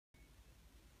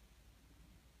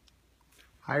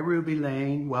Hi, Ruby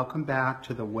Lane. Welcome back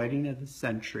to the wedding of the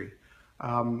century.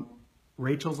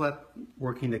 Rachel's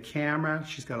working the camera.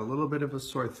 She's got a little bit of a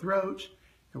sore throat,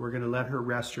 and we're going to let her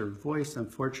rest her voice.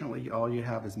 Unfortunately, all you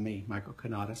have is me, Michael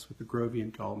Canadas, with the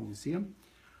Grovian Doll Museum.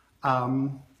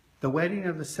 The wedding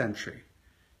of the century.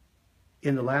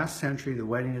 In the last century, the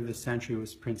wedding of the century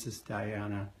was Princess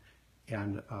Diana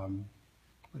and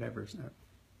whatever his name,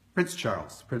 Prince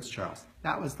Charles. Prince Charles.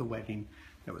 That was the wedding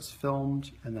that was filmed,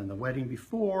 and then the wedding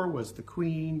before was the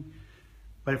Queen.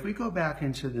 But if we go back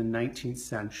into the 19th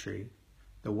century,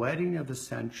 the wedding of the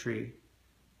century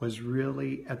was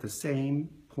really at the same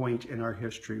point in our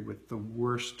history with the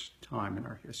worst time in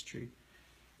our history.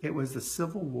 It was the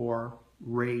Civil War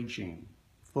raging,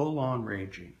 full-on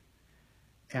raging.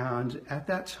 And at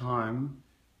that time,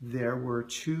 there were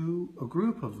a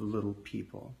group of little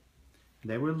people.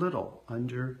 They were little,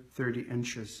 under 30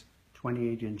 inches,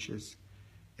 28 inches.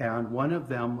 And one of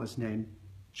them was named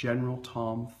General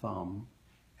Tom Thumb,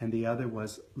 and the other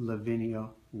was Lavinia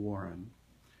Warren.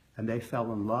 And they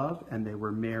fell in love, and they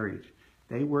were married.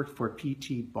 They worked for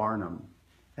P.T. Barnum.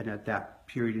 And at that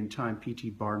period in time, P.T.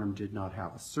 Barnum did not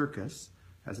have a circus,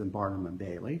 as in Barnum and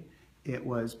Bailey. It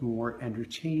was more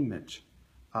entertainment,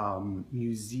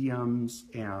 museums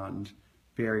and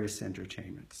various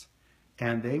entertainments.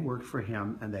 And they worked for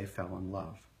him, and they fell in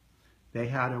love. They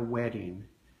had a wedding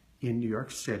in New York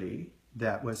City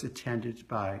that was attended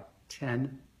by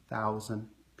 10,000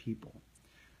 people.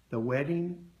 The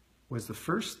wedding was the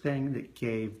first thing that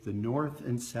gave the North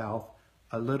and South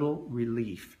a little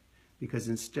relief, because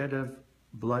instead of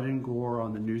blood and gore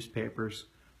on the newspapers,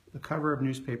 the cover of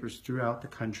newspapers throughout the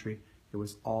country, it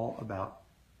was all about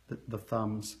the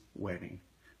Thumb's wedding,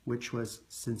 which was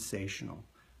sensational.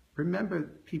 Remember,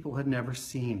 people had never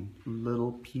seen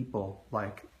little people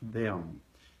like them.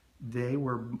 They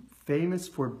were famous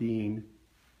for being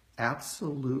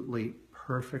absolutely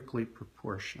perfectly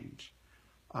proportioned.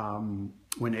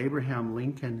 When Abraham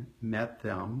Lincoln met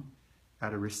them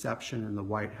at a reception in the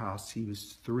White House, he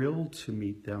was thrilled to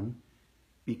meet them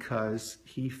because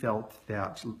he felt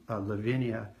that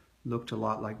Lavinia looked a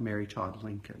lot like Mary Todd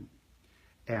Lincoln.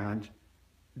 And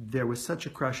there was such a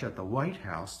crush at the White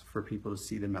House for people to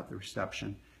see them at the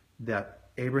reception that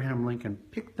Abraham Lincoln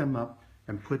picked them up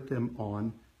and put them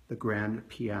on the grand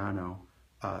piano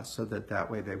so that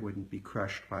way they wouldn't be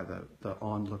crushed by the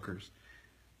onlookers.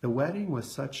 The wedding was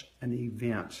such an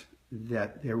event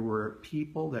that there were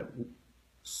people that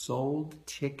sold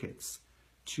tickets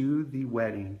to the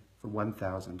wedding for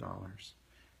 $1,000.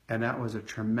 And that was a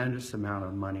tremendous amount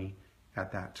of money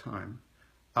at that time.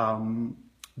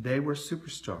 They were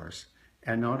superstars.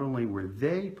 And not only were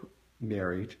they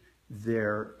married,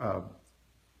 their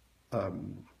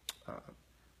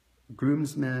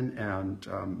groomsmen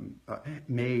and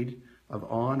maid of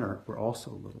honor were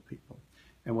also little people.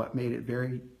 And what made it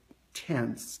very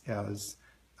tense as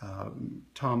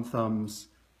Tom Thumb's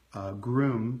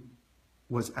groom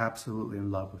was absolutely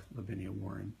in love with Lavinia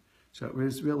Warren. So it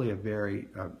was really a very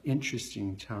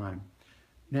interesting time.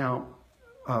 Now,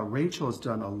 Rachel has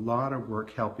done a lot of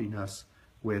work helping us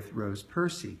with Rose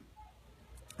Percy.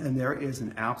 And there is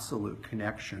an absolute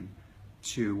connection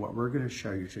to what we're going to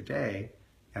show you today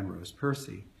and Rose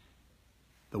Percy.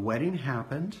 The wedding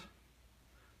happened.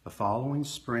 The following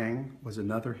spring was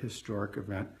another historic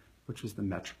event, which was the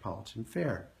Metropolitan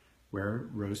Fair, where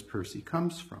Rose Percy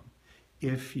comes from.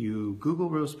 If you Google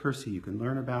Rose Percy, you can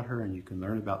learn about her, and you can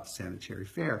learn about the Sanitary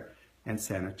Fair and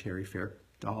Sanitary Fair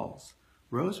dolls.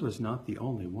 Rose was not the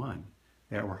only one.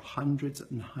 There were hundreds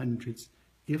and hundreds,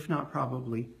 if not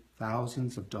probably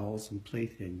thousands of dolls and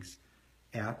playthings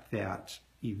at that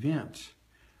event.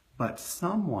 But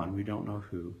someone, we don't know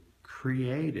who,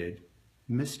 created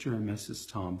Mr. and Mrs.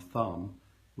 Tom Thumb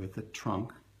with a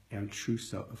trunk and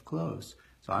trousseau of clothes.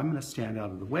 So I'm going to stand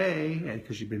out of the way,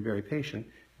 because you've been very patient,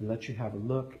 and let you have a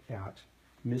look at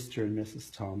Mr. and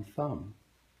Mrs. Tom Thumb.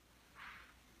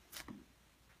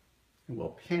 And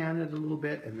we'll pan it a little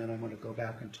bit, and then I'm going to go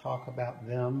back and talk about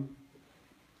them.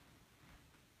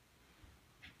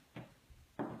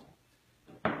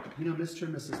 You know, Mr.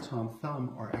 and Mrs. Tom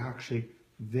Thumb are actually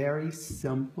very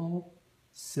simple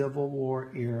Civil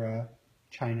War era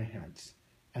china heads,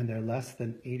 and they're less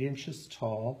than 8 inches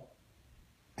tall,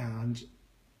 and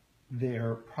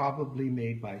they're probably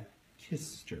made by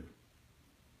Kister.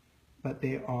 But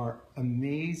they are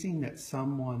amazing that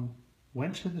someone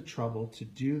went to the trouble to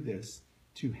do this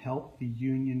to help the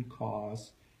Union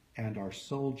cause and our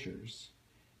soldiers,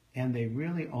 and they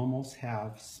really almost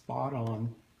have spot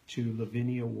on to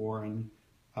Lavinia Warren,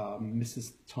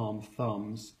 Mrs. Tom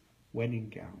Thumb's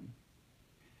wedding gown.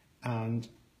 And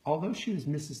although she was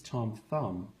Mrs. Tom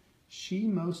Thumb, She,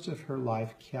 most of her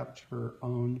life, kept her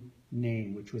own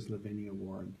name, which was Lavinia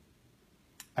Warren.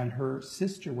 And her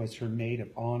sister was her maid of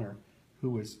honor, who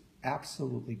was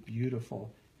absolutely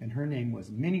beautiful. And her name was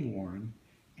Minnie Warren,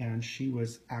 and she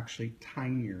was actually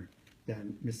tinier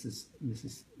than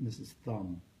Mrs.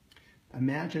 Thumb.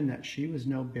 Imagine that she was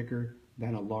no bigger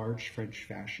than a large French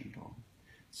fashion doll.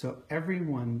 So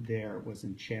everyone there was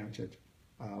enchanted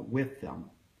with them.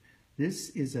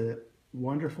 This is a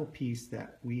wonderful piece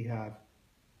that we have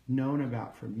known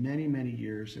about for many, many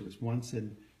years. It was once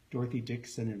in Dorothy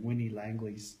Dixon and Winnie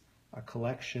Langley's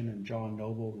collection, and John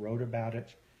Noble wrote about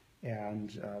it.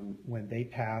 And when they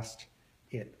passed,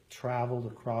 it traveled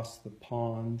across the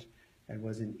pond and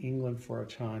was in England for a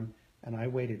time. And I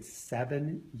waited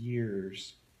 7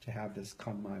 years to have this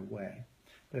come my way.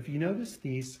 But if you notice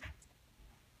these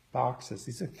boxes,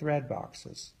 these are thread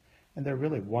boxes, and they're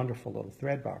really wonderful little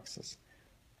thread boxes.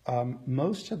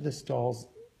 Most of these dolls'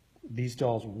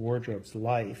 wardrobe's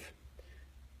life,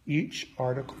 each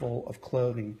article of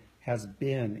clothing has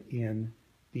been in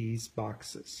these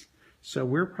boxes. So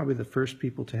we're probably the first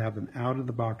people to have them out of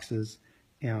the boxes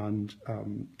and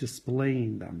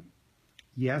displaying them.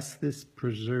 Yes, this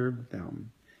preserved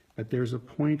them, but there's a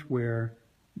point where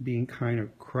being kind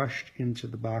of crushed into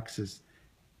the boxes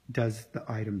does the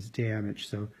items damage.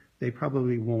 So they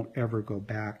probably won't ever go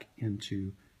back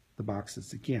into the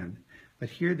boxes again. But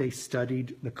here they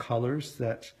studied the colors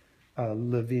that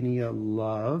Lavinia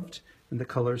loved, and the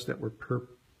colors that were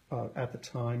at the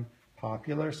time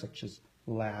popular, such as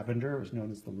lavender. It was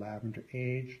known as the Lavender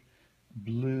Age.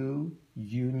 Blue,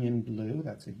 Union Blue,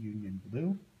 that's a Union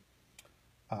Blue.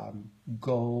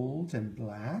 Gold and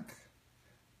black.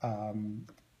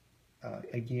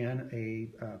 Again, a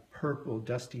purple,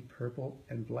 dusty purple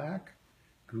and black.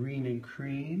 Green and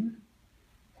cream.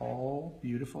 All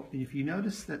beautiful. If you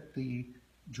notice that the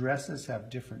dresses have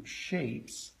different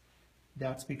shapes,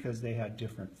 that's because they had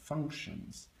different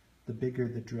functions. The bigger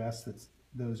the dress,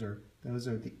 those are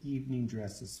the evening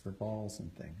dresses for balls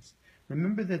and things.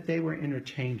 Remember that they were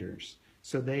entertainers,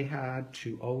 so they had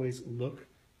to always look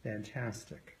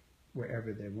fantastic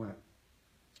wherever they went.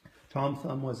 Tom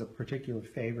Thumb was a particular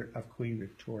favorite of Queen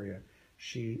Victoria.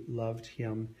 She loved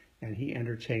him, and he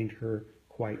entertained her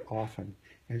quite often.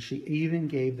 And she even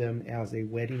gave them as a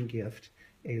wedding gift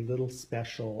a little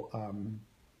special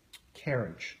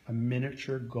carriage, a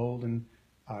miniature golden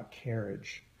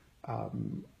carriage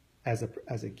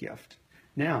as a gift.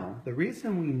 Now, the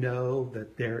reason we know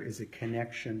that there is a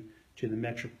connection to the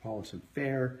Metropolitan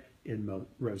Fair in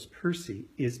Rose Percy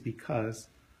is because,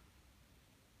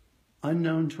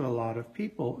 unknown to a lot of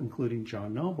people, including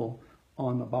John Noble,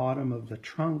 on the bottom of the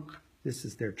trunk, this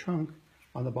is their trunk,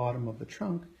 on the bottom of the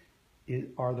trunk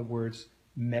are the words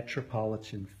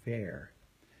Metropolitan Fair.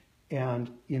 And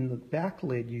in the back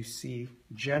lid you see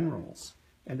generals,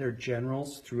 and they're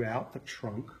generals throughout the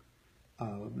trunk,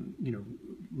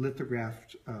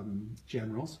 lithographed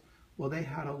generals. Well, they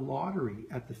had a lottery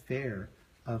at the fair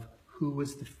of who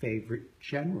was the favorite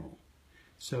general.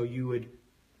 So you would,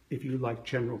 if you liked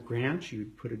General Grant,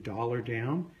 you'd put $1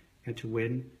 down, and to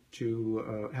win,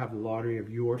 to have the lottery of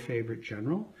your favorite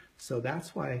general. So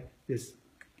that's why this,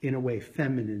 in a way,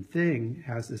 feminine thing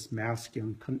has this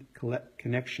masculine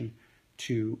connection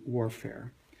to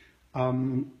warfare.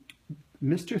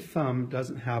 Mr. Thumb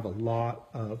doesn't have a lot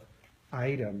of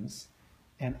items,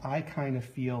 and I kind of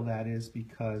feel that is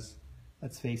because,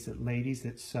 let's face it, ladies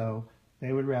that sew,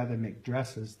 they would rather make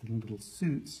dresses than little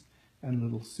suits, and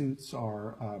little suits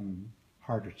are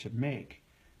harder to make.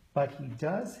 But he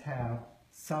does have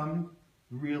some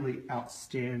really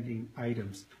outstanding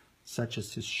items, such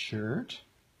as his shirt.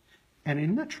 And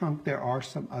in the trunk, there are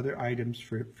some other items,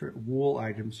 for wool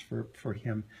items for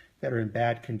him that are in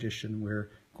bad condition.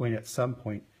 We're going at some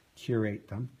point curate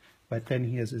them. But then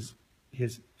he has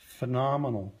his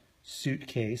phenomenal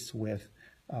suitcase with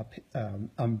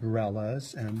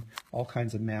umbrellas and all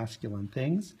kinds of masculine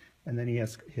things. And then he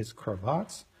has his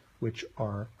cravats, which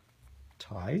are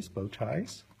ties, bow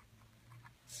ties.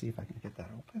 Let's see if I can get that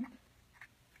open.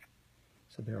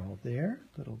 So they're all there,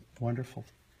 little wonderful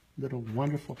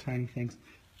tiny things.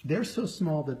 They're so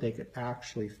small that they could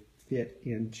actually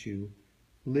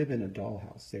live in a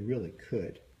dollhouse. They really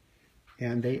could.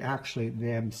 And they actually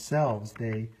themselves,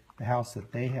 the house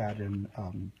that they had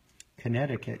in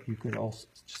Connecticut, you could also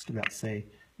just about say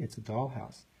it's a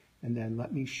dollhouse. And then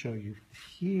let me show you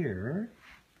here.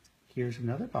 Here's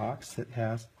another box that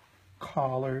has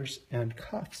collars and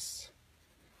cuffs.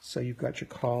 So you've got your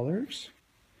collars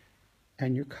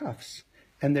and your cuffs.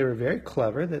 And they were very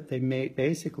clever that they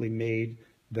basically made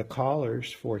the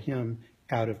collars for him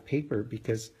out of paper,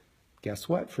 because guess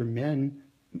what? For men,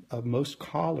 most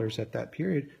collars at that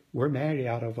period were made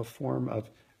out of a form of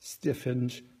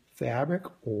stiffened fabric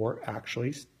or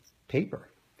actually paper.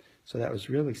 So that was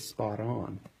really spot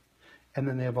on. And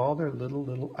then they have all their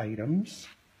little items.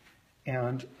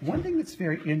 And one thing that's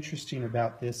very interesting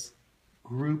about this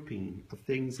grouping of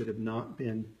things that have not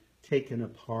been taken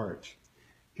apart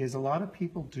is a lot of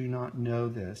people do not know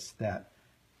this, that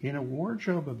in a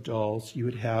wardrobe of dolls, you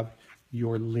would have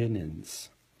your linens.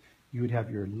 You would have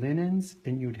your linens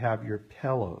and you'd have your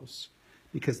pillows,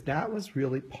 because that was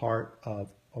really part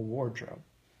of a wardrobe.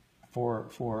 For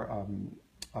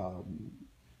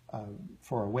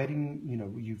a wedding, you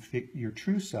know, your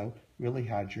trousseau really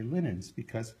had your linens,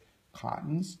 because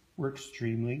cottons were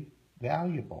extremely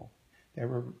valuable. They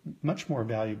were much more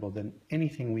valuable than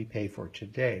anything we pay for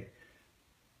today.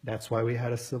 That's why we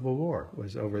had a civil war,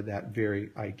 was over that very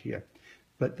idea.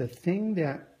 But the thing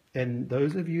that, and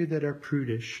those of you that are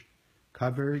prudish,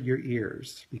 cover your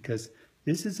ears, because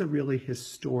this is a really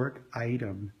historic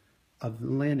item of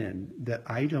linen that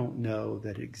I don't know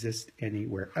that exists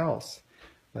anywhere else.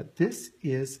 But this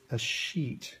is a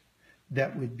sheet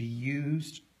that would be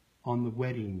used on the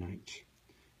wedding night.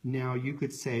 Now, you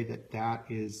could say that that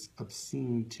is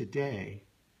obscene today,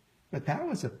 but that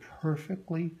was a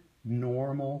perfectly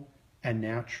normal and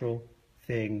natural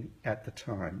thing at the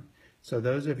time. So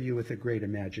those of you with a great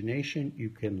imagination, you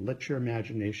can let your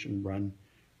imagination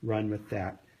run with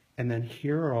that. And then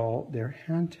here are all their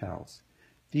hand towels.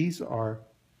 These are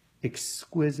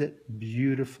exquisite,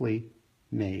 beautifully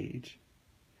made.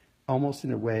 Almost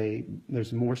in a way,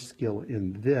 there's more skill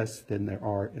in this than there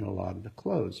are in a lot of the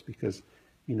clothes, because,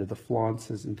 you know, the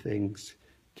flounces and things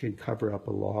can cover up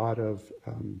a lot of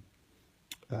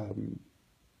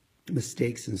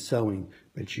mistakes in sewing,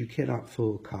 but you cannot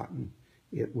fool cotton.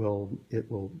 It will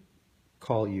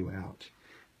call you out.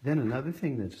 Then another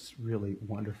thing that's really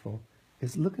wonderful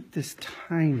is look at this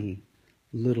tiny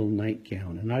little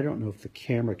nightgown. And I don't know if the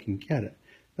camera can get it,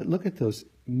 but look at those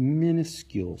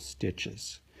minuscule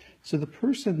stitches. So the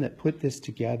person that put this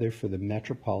together for the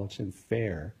Metropolitan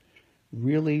Fair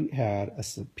really had a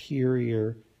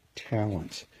superior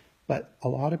talent, but a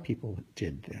lot of people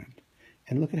did then.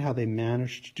 And look at how they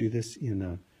managed to do this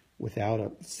without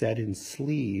a set-in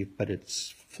sleeve, but it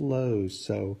flows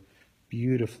so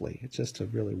beautifully. It's just a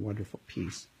really wonderful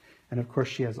piece. And of course,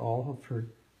 she has all of her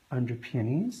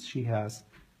underpinnings. She has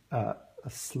a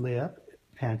slip,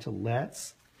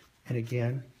 pantalettes, and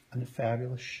again, a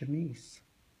fabulous chemise.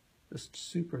 Just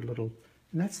super little,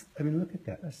 and that's, I mean, look at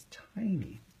that, that's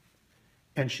tiny.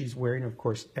 And she's wearing, of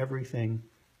course, everything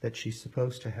that she's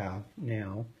supposed to have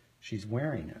now. She's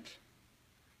wearing it.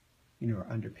 You know, her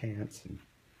underpants and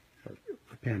her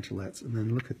pantalettes. And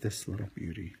then look at this little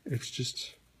beauty. It's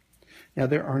just, now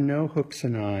there are no hooks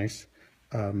and eyes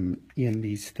in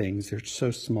these things. They're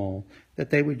so small that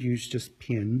they would use just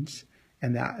pins.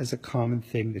 And that is a common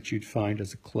thing that you'd find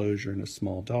as a closure in a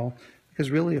small doll. Because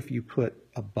really, if you put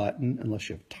a button, unless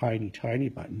you have tiny, tiny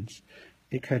buttons,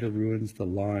 it kind of ruins the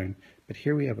line. But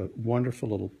here we have a wonderful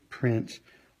little print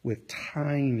with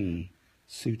tiny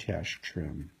soutache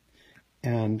trim.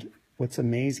 And what's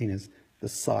amazing is the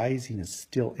sizing is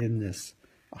still in this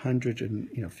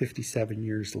 157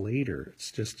 years later.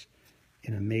 It's just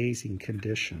in amazing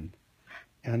condition.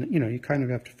 And, you know, you kind of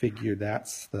have to figure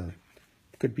that's the,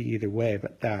 could be either way,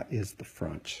 but that is the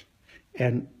front.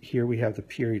 And here we have the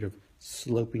period of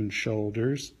sloping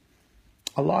shoulders.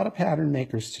 A lot of pattern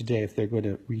makers today, if they're going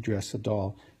to redress a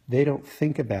doll, they don't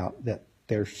think about that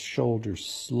their shoulders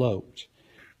sloped,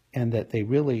 and that they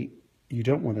really, you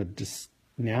don't want to,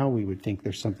 now we would think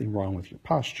there's something wrong with your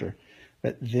posture,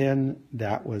 but then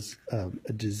that was a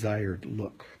desired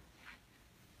look.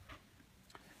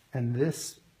 And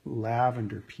this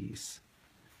lavender piece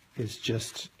is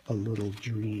just a little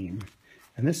dream.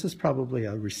 And this is probably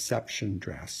a reception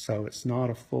dress, so it's not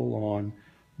a full-on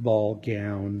ball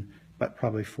gown, but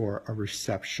probably for a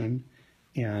reception.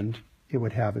 And it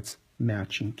would have its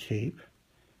matching cape.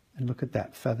 And look at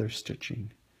that feather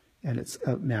stitching. And it's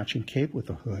a matching cape with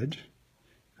a hood,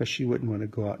 because she wouldn't want to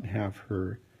go out and have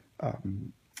her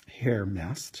hair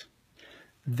messed.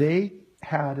 They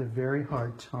had a very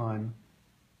hard time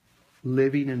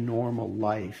living a normal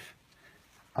life,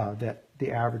 that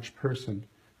the average person,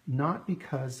 not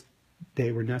because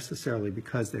they were necessarily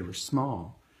because they were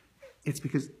small. It's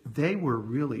because they were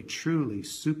really, truly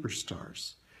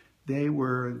superstars. They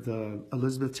were the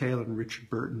Elizabeth Taylor and Richard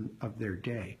Burton of their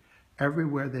day.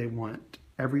 Everywhere they went,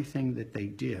 everything that they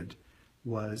did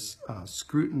was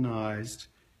scrutinized,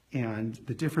 and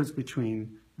the difference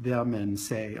between them and,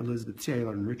 say, Elizabeth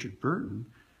Taylor and Richard Burton,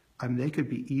 I mean, they could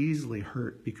be easily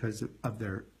hurt because of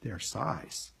their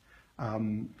size.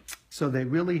 So they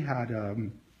really had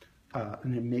an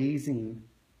amazing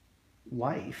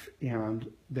life, and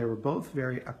they were both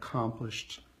very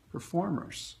accomplished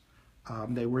performers.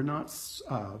 They were not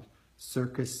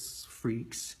circus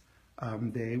freaks.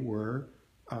 They were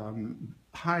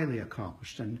highly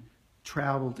accomplished and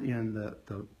traveled in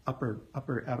the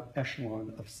upper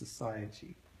echelon of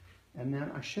society. And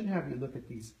then I should have you look at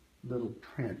these little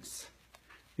prints,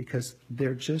 because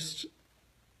they're just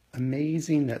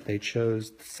amazing that they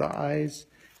chose the size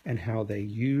and how they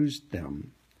used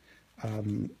them.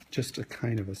 Just a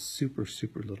kind of a super,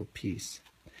 super little piece.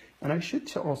 And I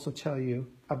should also tell you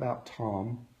about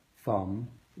Tom Thumb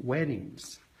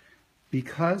weddings.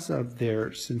 Because of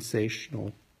their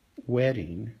sensational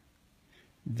wedding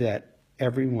that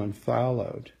everyone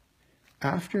followed,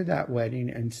 after that wedding,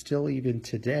 and still even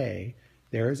today,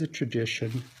 there is a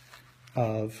tradition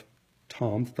of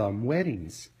Tom Thumb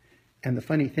weddings. And the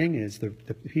funny thing is, the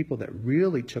people that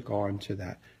really took on to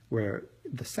that were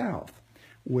the South,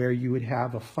 where you would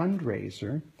have a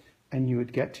fundraiser and you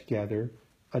would get together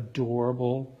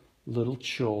adorable little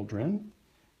children,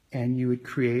 and you would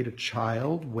create a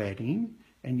child wedding,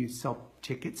 and you'd sell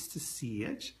tickets to see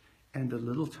it, and the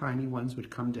little tiny ones would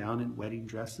come down in wedding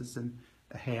dresses and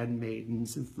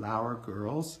handmaidens and flower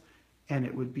girls, and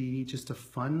it would be just a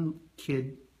fun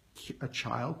a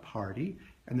child party,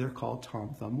 and they're called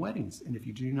Tom Thumb weddings. And if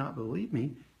you do not believe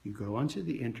me, you go onto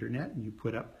the internet and you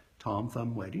put up Tom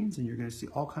Thumb weddings, and you're going to see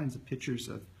all kinds of pictures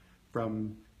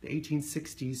from the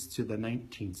 1860s to the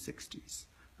 1960s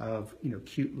of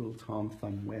cute little Tom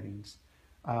Thumb weddings.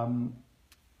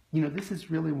 This is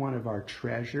really one of our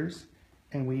treasures,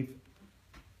 and we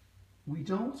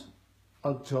don't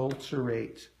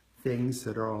adulterate things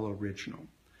that are all original,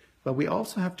 but we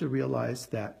also have to realize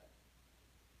that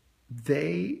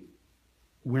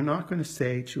we're not going to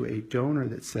say to a donor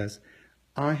that says,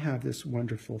 I have this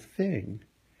wonderful thing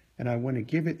and I want to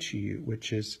give it to you,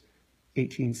 which is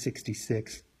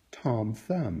 1866 Tom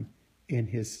Thumb in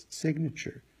his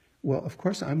signature. Well, of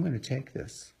course I'm going to take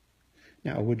this.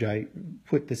 Now, would I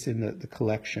put this in the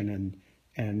collection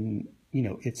and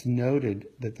it's noted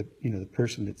that the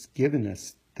person that's given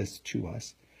this to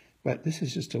us, but this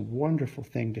is just a wonderful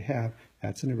thing to have.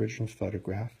 That's an original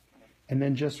photograph. And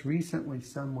then just recently,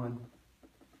 someone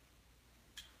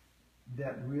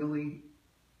that really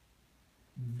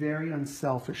very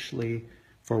unselfishly,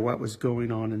 for what was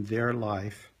going on in their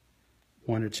life,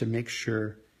 wanted to make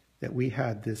sure that we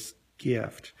had this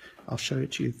gift. I'll show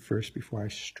it to you first before I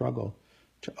struggle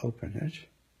to open it,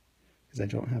 because I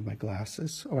don't have my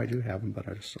glasses. Oh, I do have them, but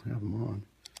I just don't have them on.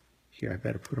 Here, I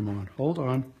better put them on. Hold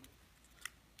on.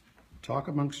 Talk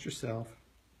amongst yourself.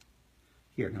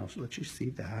 Here, now I'll let you see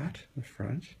that in the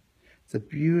front. It's a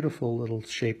beautiful little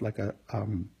shape, like a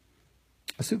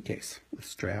suitcase with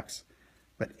straps.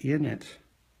 But in it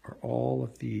are all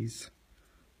of these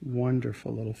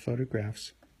wonderful little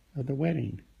photographs of the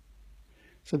wedding.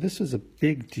 So this was a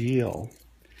big deal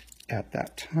at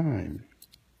that time.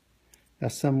 Now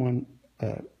someone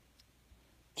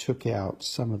took out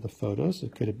some of the photos.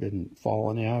 It could have been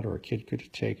fallen out, or a kid could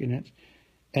have taken it.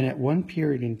 And at one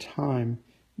period in time,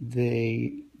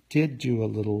 they did do a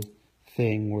little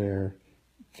thing where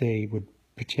they would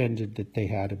pretended that they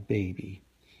had a baby.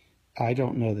 I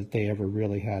don't know that they ever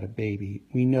really had a baby.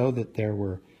 We know that there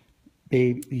were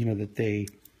that they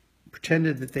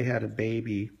pretended that they had a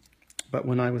baby. But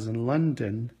when I was in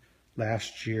London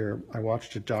last year, I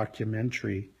watched a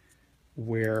documentary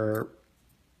where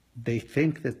they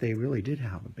think that they really did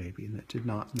have a baby and that did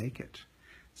not make it.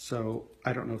 So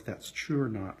I don't know if that's true or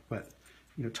not, but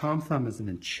Tom Thumb is an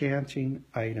enchanting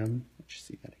item. Let's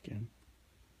see that again.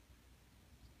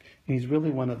 And he's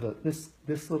really one of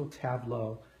this little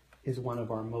tableau is one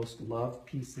of our most loved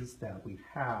pieces that we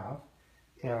have.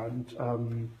 And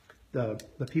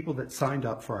the people that signed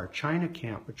up for our China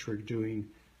camp, which we're doing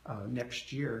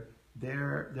next year,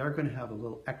 they're going to have a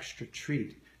little extra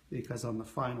treat, because on the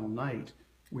final night,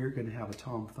 we're going to have a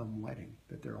Tom Thumb wedding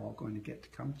that they're all going to get to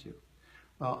come to.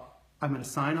 Well, I'm going to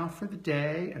sign off for the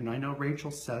day, and I know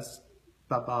Rachel says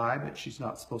bye-bye, but she's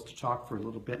not supposed to talk for a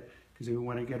little bit because we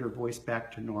want to get her voice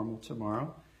back to normal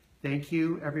tomorrow. Thank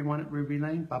you, everyone at Ruby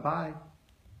Lane. Bye-bye.